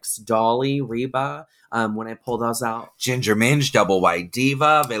Chicks, Dolly, Reba. When I pull those out. Ginger Minge, Double White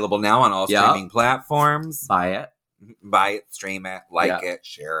Diva, available now on all streaming platforms. Buy it, stream it, like it,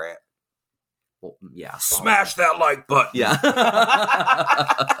 share it. Well, yeah. Smash that like button. Yeah.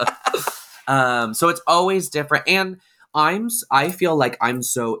 So it's always different. And I feel like I'm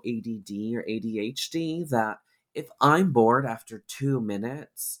so ADD or ADHD that if I'm bored after 2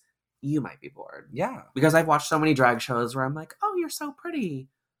 minutes, you might be bored. Yeah. Because I've watched so many drag shows where I'm like, oh, you're so pretty.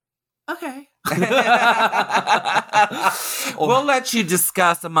 Okay. We'll let you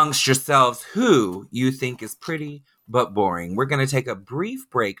discuss amongst yourselves who you think is pretty but boring. We're going to take a brief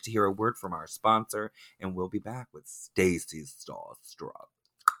break to hear a word from our sponsor, and we'll be back with Stacey's Starstruck.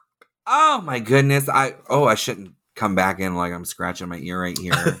 Oh my goodness. I shouldn't come back in like I'm scratching my ear right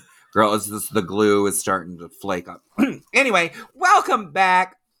here. Girl, the glue is starting to flake up. Anyway, welcome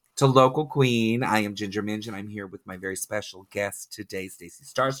back to Local Queen. I am Ginger Minge, and I'm here with my very special guest today, Stacey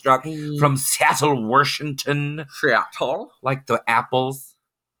Starstruck from Seattle, Washington. Seattle? Like the apples.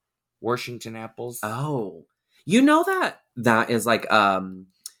 Washington apples. Oh. You know that is like wow,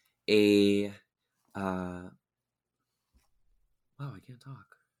 I can't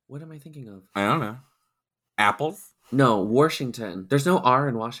talk. What am I thinking of? I don't know. Apples? No, Washington. There's no R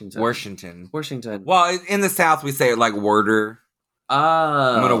in Washington. Washington. Well, in the South, we say it like worder.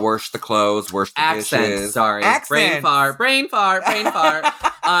 Oh. I'm going to wash the clothes, wash the dishes. Sorry. Brain fart.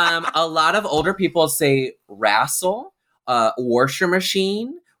 A lot of older people say wrestle, washer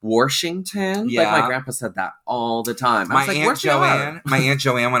machine, Washington. Yeah. Like my grandpa said that all the time. My Aunt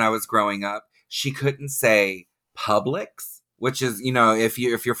Joanne, when I was growing up, she couldn't say Publix, which is, if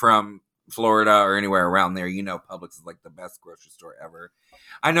you're from Florida or anywhere around there, Publix is like the best grocery store ever.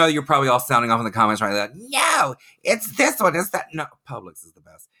 I know you're probably all sounding off in the comments right now. No, it's this one. It's that. No, Publix is the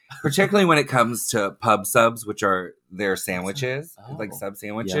best. Particularly when it comes to pub subs, which are their sandwiches, like sub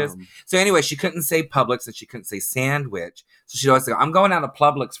sandwiches. Yum. So anyway, she couldn't say Publix and she couldn't say sandwich. So she'd always say, I'm going out of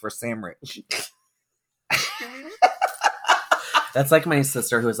Publix for sandwich. That's like my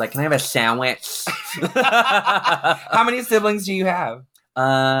sister who was like, can I have a sandwich? How many siblings do you have?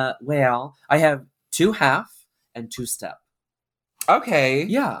 Well, I have 2 half and 2 step. Okay.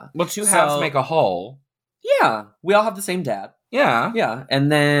 Yeah. Well, 2 halves make a whole. Yeah. We all have the same dad. Yeah. Yeah.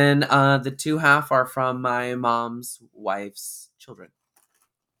 And then the 2 half are from my mom's wife's children.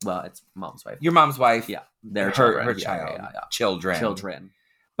 Well, it's mom's wife. Your mom's wife. Yeah. They're her child. Yeah. Children.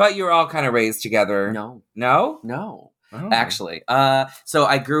 But you're all kind of raised together. No. No? No. Oh. Actually. So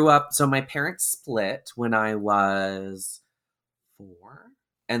I grew up, so my parents split when I was 4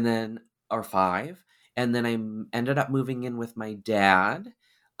 or 5. And then I ended up moving in with my dad.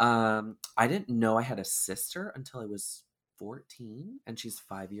 I didn't know I had a sister until I was 14, and she's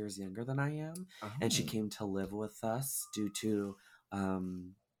 5 years younger than I am. Oh. And she came to live with us due to, I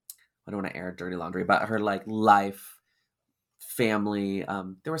don't want to air dirty laundry, but her life, family,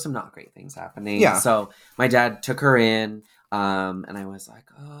 there were some not great things happening. Yeah. So my dad took her in, and I was like,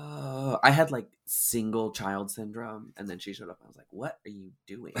 oh, I had single child syndrome. And then she showed up and I was like, what are you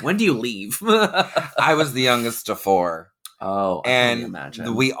doing? When do you leave? I was the youngest of 4. Oh, I can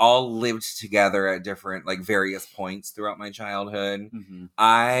imagine. We all lived together at different, various points throughout my childhood. Mm-hmm.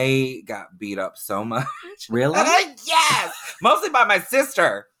 I got beat up so much. Really? Yes! Mostly by my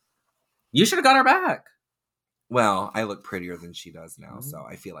sister. You should have got her back. Well, I look prettier than she does now, so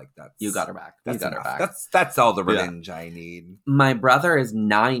I feel like that's... You got her back. You got her back. That's all the revenge I need. My brother is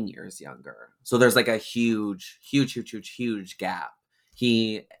 9 years younger. So there's a huge gap.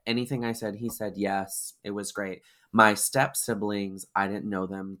 Anything I said, he said yes. It was great. My step siblings, I didn't know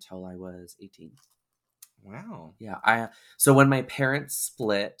them till I was 18. Wow. Yeah. So when my parents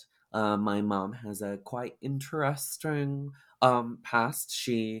split, my mom has a quite interesting past.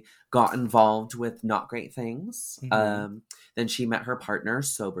 She got involved with not great things. Mhm. Then she met her partner,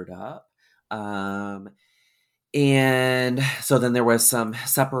 sobered up. And so then there was some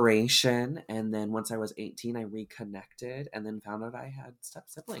separation. And then once I was 18, I reconnected and then found out I had step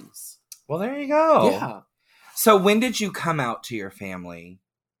siblings. Well, there you go. Yeah. So when did you come out to your family?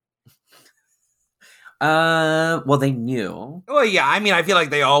 Well, they knew. Well, yeah. I mean, I feel like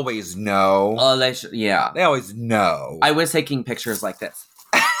they always know. Oh, yeah. They always know. I was taking pictures like this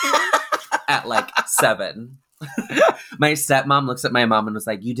at like 7. My stepmom looks at my mom and was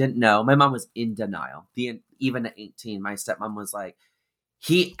like, "You didn't know?" My mom was in denial. Even at 18, my stepmom was like,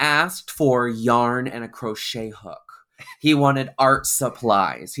 "He asked for yarn and a crochet hook. He wanted art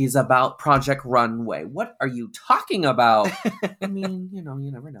supplies. He's about Project Runway. What are you talking about?" I mean, you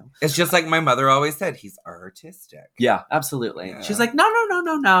never know. It's just like my mother always said, he's artistic. Yeah, absolutely. Yeah. She's like,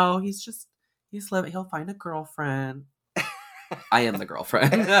 no. He's living. He'll find a girlfriend. I am the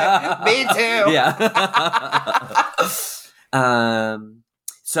girlfriend. Me too. Yeah.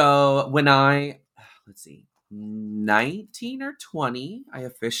 So when let's see, 19 or 20, I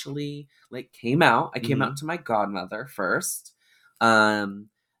officially came out. I came out to my godmother first. And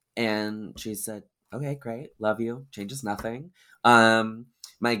she said, "Okay, great. Love you. Changes nothing."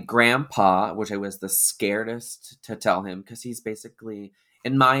 My grandpa, which I was the scaredest to tell him, because he's basically,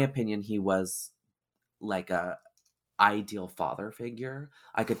 in my opinion, he was like a ideal father figure.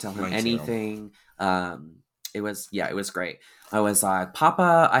 I could tell him Mine too. anything. It was great. I was like,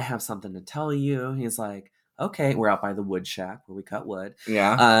 "Papa, I have something to tell you." He's like, "Okay." We're out by the wood shack where we cut wood.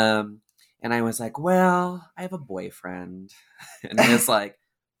 Yeah. And I was like, "Well, I have a boyfriend." And he was like,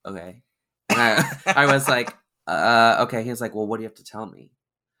 "Okay." And I was like, "Okay." He was like, "Well, what do you have to tell me?"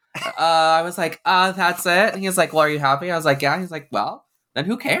 I was like, "That's it." And he was like, "Well, are you happy?" I was like, "Yeah." He's like, "Well, then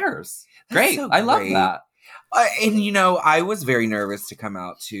who cares?" Great. so I love great. that. And I was very nervous to come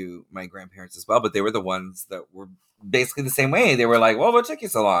out to my grandparents as well, but they were the ones that were basically the same way. They were like, "Well, what took you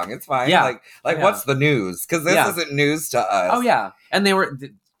so long? It's fine." Yeah. Like Yeah. What's the news? Because this isn't news to us. Oh, yeah. And they were,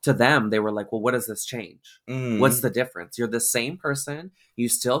 to them, they were like, "Well, what does this change? Mm. What's the difference? You're the same person. You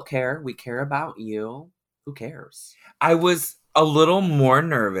still care. We care about you. Who cares?" I was a little more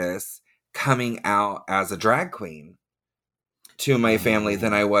nervous coming out as a drag queen to my family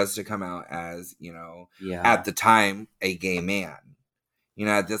than I was to come out as, at the time, a gay man.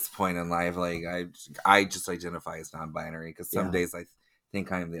 At this point in life, like I just identify as non-binary because some days I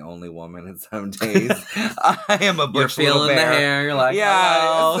think I am the only woman, and some days I am a bush You're feeling little bear. the hair. You're like,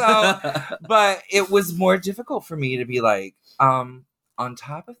 yeah. "Hello." But it was more difficult for me to be like, on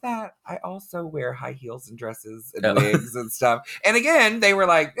top of that, I also wear high heels and dresses and wigs and stuff. And again, they were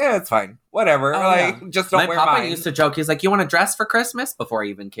like, "Yeah, it's fine, whatever. Just don't wear mine." My papa used to joke. He's like, "You want a dress for Christmas?" Before I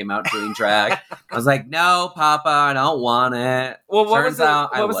even came out doing drag, I was like, "No, Papa, I don't want it." Well, what Turns was it?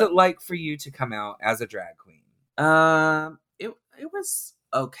 out What was it like for you to come out as a drag queen? It was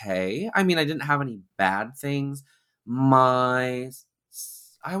okay. I mean, I didn't have any bad things. I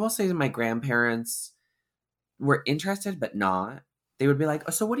will say that my grandparents were interested, but not. They would be like,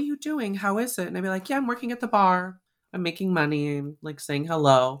 "Oh, so what are you doing? How is it?" And I'd be like, "Yeah, I'm working at the bar. I'm making money. I'm saying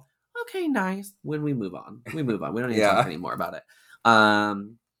hello." "Okay, nice." When we move on. We don't need to talk anymore about it.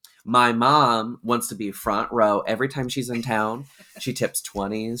 My mom wants to be front row every time she's in town. She tips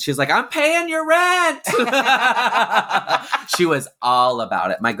 20s. She's like, "I'm paying your rent." She was all about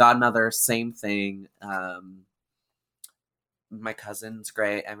it. My godmother, same thing. My cousin's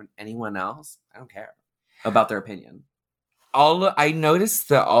great. Anyone else, I don't care about their opinion. I noticed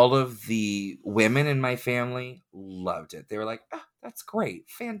that all of the women in my family loved it. They were like, "Oh, that's great.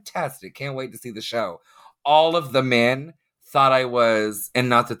 Fantastic. Can't wait to see the show." All of the men thought I was, and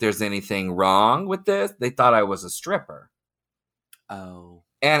not that there's anything wrong with this, they thought I was a stripper. Oh.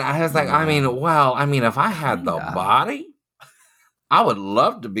 And I was like, if I had the body, I would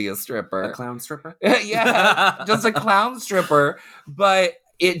love to be a stripper. A clown stripper? Yeah, just a clown stripper. But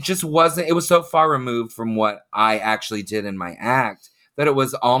it just wasn't, it was so far removed from what I actually did in my act that it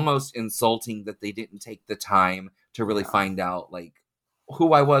was almost insulting that they didn't take the time to really find out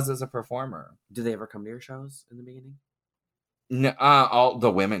who I was as a performer. Do they ever come to your shows in the beginning? No, all the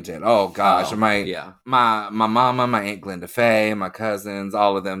women did. Oh gosh, my mama, my Aunt Glenda Faye, my cousins,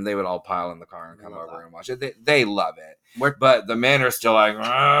 all of them, they would all pile in the car and come over and watch it. They love it. But the men are still like,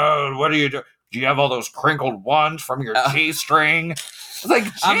 "Oh, what do you do? Do you have all those crinkled ones from your G-string?" It's like,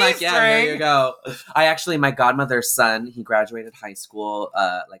 I'm like, "Yeah, there you go." My godmother's son, he graduated high school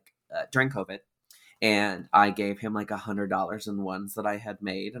during COVID. And I gave him like $100 in ones that I had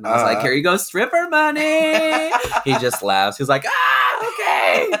made. And I was like, here you go, stripper money. He just laughs. He's like,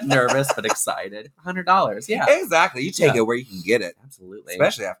 okay. Nervous, but excited. $100. Yeah. Exactly. You take it where you can get it. Absolutely.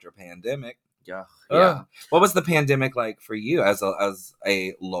 Especially after a pandemic. Yeah. What was the pandemic like for you as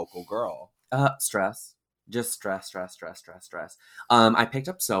a local girl? Stress. Just stress. I picked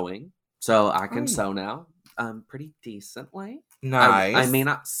up sewing. So I can sew now. Pretty decently. Nice. I may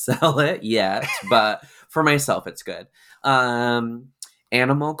not sell it yet, but for myself, it's good.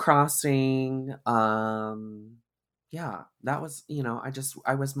 Animal Crossing. Yeah, that was,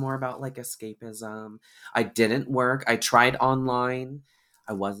 I was more about like escapism. I didn't work. I tried online.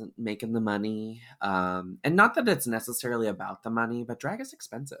 I wasn't making the money. And not that it's necessarily about the money, but drag is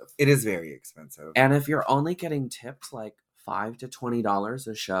expensive. It is very expensive. And if you're only getting tipped like $5 to $20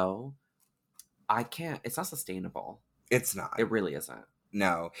 a show, it's not sustainable. It's not. It really isn't.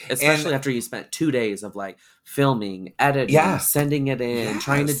 No. Especially after you spent 2 days of like filming, editing, sending it in,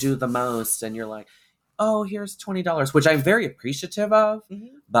 trying to do the most. And you're like, oh, here's $20, which I'm very appreciative of,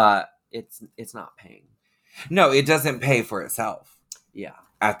 but it's not paying. No, it doesn't pay for itself. Yeah.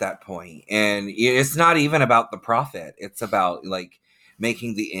 At that point. And it's not even about the profit. It's about like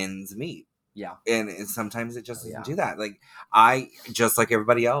making the ends meet. Yeah. And sometimes it just doesn't do that. Like I, just like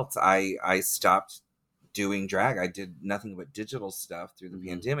everybody else, I stopped doing drag. I did nothing but digital stuff through the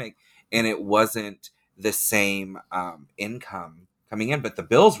pandemic, and it wasn't the same income coming in, but the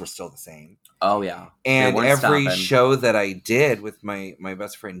bills were still the same. Oh yeah. And every show that I did with my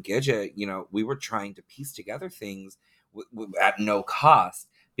best friend Gidget, we were trying to piece together things at no cost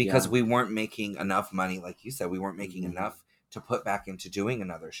because we weren't making enough money. Like you said, we weren't making enough to put back into doing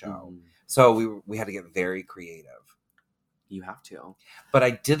another show. So we had to get very creative. You have to. But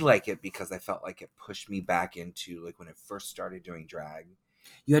I did like it because I felt like it pushed me back into like when I first started doing drag.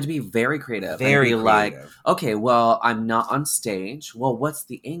 You had to be very creative. Very creative. Like, okay, well, I'm not on stage. Well, what's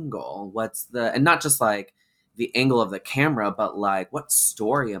the angle? And not just like the angle of the camera, but like what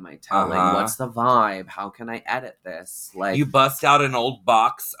story am I telling? What's the vibe? How can I edit this? Like you bust out an old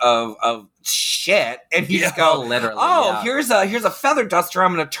box of shit and you just go literally. Here's a feather duster.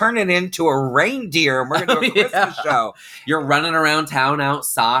 I'm gonna turn it into a reindeer and we're gonna do a Christmas show. You're running around town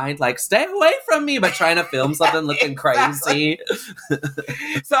outside, like stay away from me, but trying to film something looking crazy.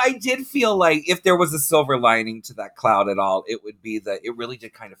 So I did feel like if there was a silver lining to that cloud at all, it would be that it really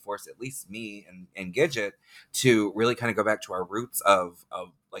did kind of force at least me and Gidget to really kind of go back to our roots of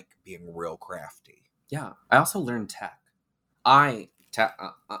like being real crafty. Yeah. I also learned tech. I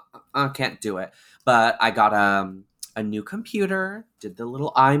can't do it, but I got a new computer, did the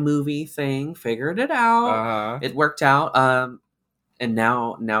little iMovie thing, figured it out. It worked out. And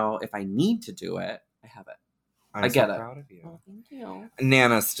now if I need to do it, I have it. I'm get so it. proud of you. Oh, thank you.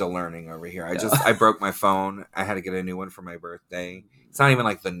 Nana's still learning over here. I broke my phone. I had to get a new one for my birthday. It's not even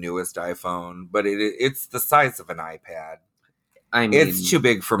like the newest iPhone, but it's the size of an iPad. I mean, it's too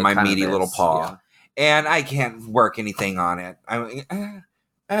big for my meaty little paw, and I can't work anything on it.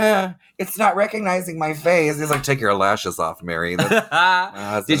 It's not recognizing my face. He's like, take your lashes off, Mary.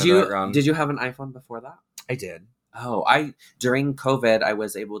 Did you have an iPhone before that? I did. Oh, during COVID, I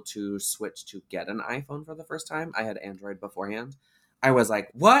was able to switch to get an iPhone for the first time. I had Android beforehand. I was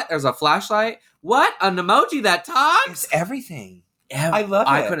like, what? There's a flashlight? What? An emoji that talks? It's everything. I love it.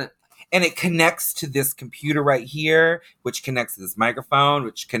 I couldn't. And it connects to this computer right here, which connects to this microphone,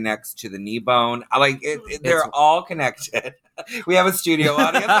 which connects to the knee bone. I like it. They're all connected. We have a studio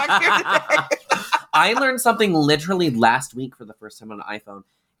audience back here today. I learned something literally last week for the first time on an iPhone.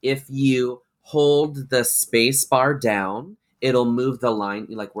 If you hold the space bar down, it'll move the line,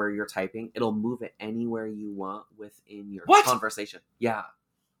 like where you're typing. It'll move it anywhere you want within your conversation. Yeah.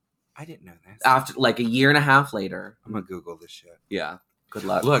 I didn't know this. After like a year and a half later. I'm going to Google this shit. Yeah. Good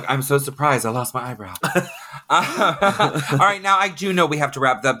luck. Look, I'm so surprised. I lost my eyebrow. All right. Now, I do know we have to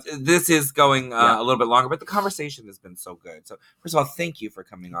wrap up. This is going a little bit longer, but the conversation has been so good. So, first of all, thank you for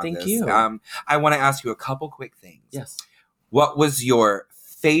coming on this. Thank you. I want to ask you a couple quick things. Yes. What was your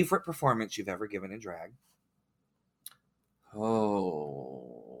favorite performance you've ever given in drag?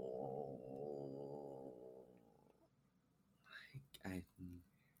 Oh.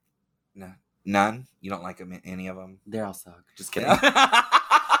 No. None? You don't like any of them? They all suck. Just kidding.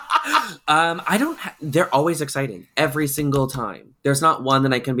 I don't. They're always exciting every single time. There's not one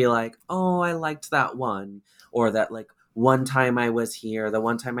that I can be like, oh, I liked that one, or that like one time I was here, the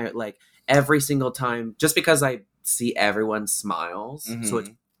one time I like every single time, just because I see everyone smiles, so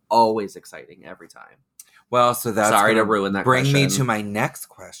it's always exciting every time. Well, so that's sorry to ruin that. Bring me to my next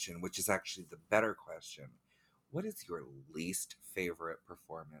question, which is actually the better question. What is your least favorite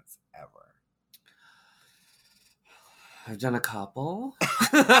performance ever? I've done a couple.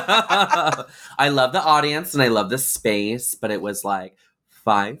 I love the audience and I love the space, but it was like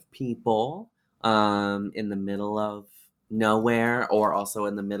 5 people in the middle of nowhere, or also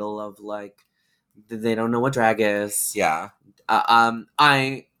in the middle of like, they don't know what drag is. Yeah.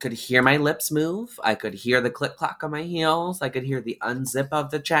 I could hear my lips move. I could hear the click clack on my heels. I could hear the unzip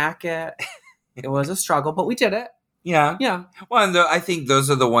of the jacket. It was a struggle, but we did it. Yeah. Yeah. Well, and I think those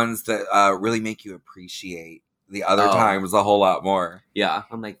are the ones that really make you appreciate the other times a whole lot more. Yeah.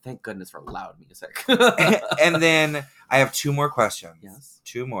 I'm like, thank goodness for loud music. And then I have 2 more questions. Yes.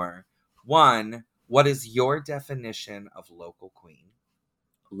 2 more. 1, what is your definition of local queen?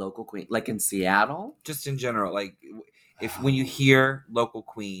 Local queen. Like in Seattle? Just in general, like when you hear local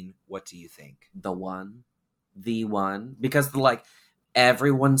queen, what do you think? The one. Because like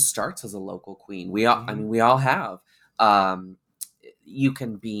everyone starts as a local queen. We all, I mean, we all have. You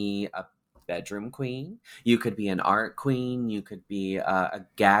can be a bedroom queen. You could be an art queen. You could be a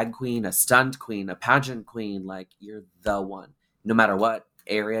gag queen, a stunt queen, a pageant queen. Like, you're the one. No matter what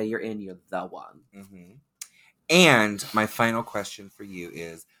area you're in, you're the one. Mm-hmm. And my final question for you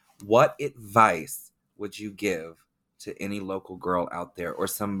is, what advice would you give to any local girl out there, or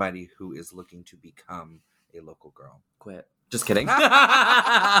somebody who is looking to become a local girl? Quit. Just kidding. No.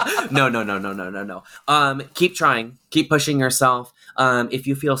 Keep trying. Keep pushing yourself. If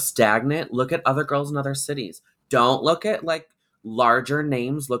you feel stagnant, look at other girls in other cities. Don't look at like larger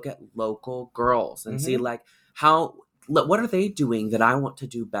names. Look at local girls and see like what are they doing that I want to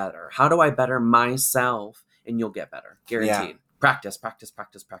do better? How do I better myself? And you'll get better. Guaranteed. Yeah. Practice.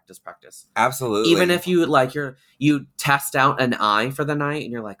 Absolutely. Even if you like you test out an eye for the night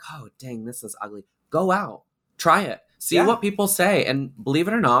and you're like, oh dang, this is ugly. Go out. Try it. See what people say. And believe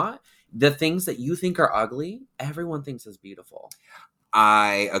it or not, the things that you think are ugly, everyone thinks is beautiful.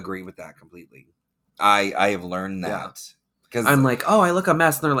 I agree with that completely. I have learned that. Because I'm like, oh, I look a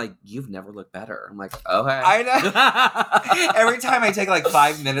mess. And they're like, you've never looked better. I'm like, okay. I know. Every time I take like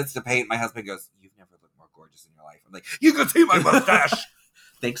 5 minutes to paint, my husband goes, you've never looked more gorgeous in your life. I'm like, you can see my mustache.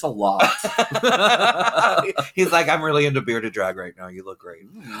 Thanks a lot. He's like, I'm really into bearded drag right now. You look great.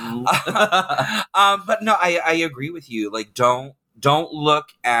 But no, I agree with you. Like, don't look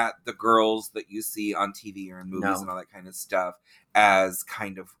at the girls that you see on TV or in movies and all that kind of stuff as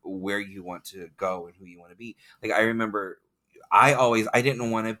kind of where you want to go and who you want to be. Like, I remember I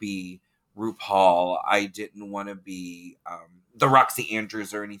didn't want to be RuPaul. I didn't want to be the Roxy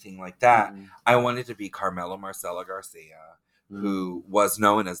Andrews or anything like that. I wanted to be Carmela Marcela Garcia, who was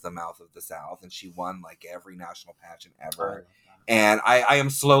known as the Mouth of the South, and she won like every national pageant ever. And I am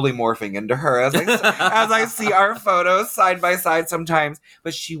slowly morphing into her as I see our photos side by side sometimes.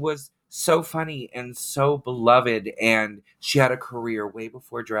 But she was so funny and so beloved, and she had a career way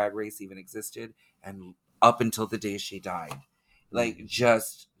before Drag Race even existed, and up until the day she died. Like,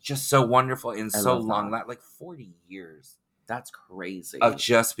 just so wonderful and so long, like 40 years. That's crazy. Of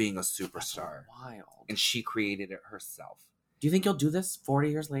just being a superstar. That's wild. And she created it herself. Do you think you'll do this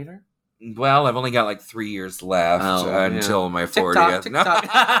 40 years later? Well, I've only got like 3 years left until my 40th. TikTok.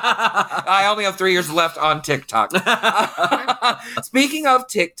 I only have 3 years left on TikTok. Speaking of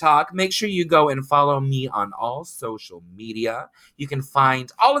TikTok, make sure you go and follow me on all social media. You can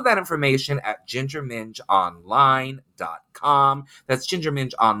find all of that information at gingermingeonline.com. That's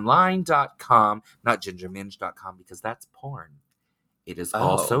gingermingeonline.com, not gingerminge.com, because that's porn. It is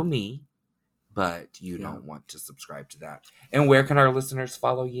also me. But you don't want to subscribe to that. And where can our listeners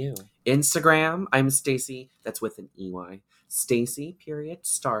follow you? Instagram, I'm Stacy. That's with an EY. Stacy,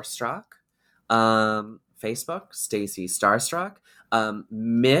 Starstruck. Facebook, Stacy Starstruck.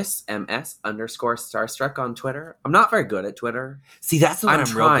 Miss MS _Starstruck on Twitter. I'm not very good at Twitter. See, that's what I'm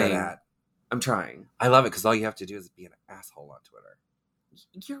real good at. I'm trying. I love it because all you have to do is be an asshole on Twitter.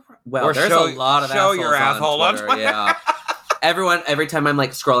 You're right. Well, there's a lot of assholes your asshole on Twitter. Yeah. Every time I'm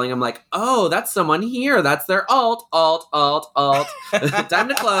like scrolling, I'm like, oh, that's someone here. That's their alt. Time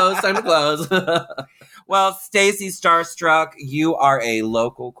to close. Well, Stacy Starstruck, you are a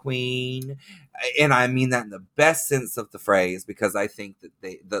local queen. And I mean that in the best sense of the phrase, because I think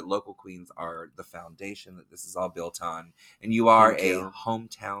that local queens are the foundation that this is all built on. And you are a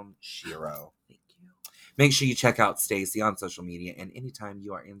hometown shero. Make sure you check out Stacy on social media and anytime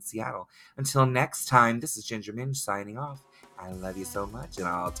you are in Seattle. Until next time, this is Ginger Minge signing off. I love you so much, and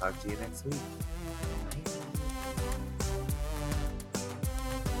I'll talk to you next week.